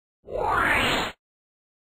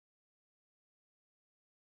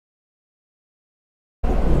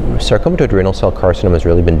sarcomatoid renal cell carcinoma has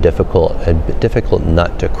really been a difficult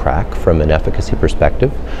nut to crack from an efficacy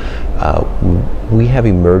perspective. We have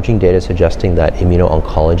emerging data suggesting that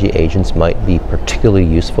immuno-oncology agents might be particularly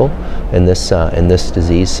useful in this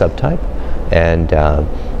disease subtype, and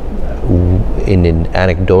in an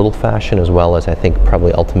anecdotal fashion, as well as I think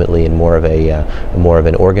probably ultimately in more of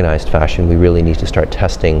an organized fashion, we really need to start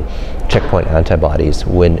testing checkpoint antibodies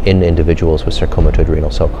in individuals with sarcomatoid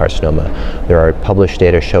renal cell carcinoma. There are published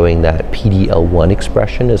data showing that PD-L1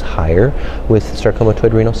 expression is higher with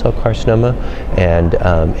sarcomatoid renal cell carcinoma, and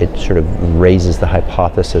it sort of raises the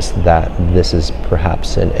hypothesis that this is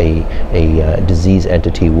perhaps a disease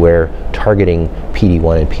entity where targeting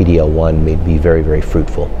PD-1 and PD-L1 may be very, very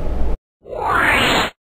fruitful.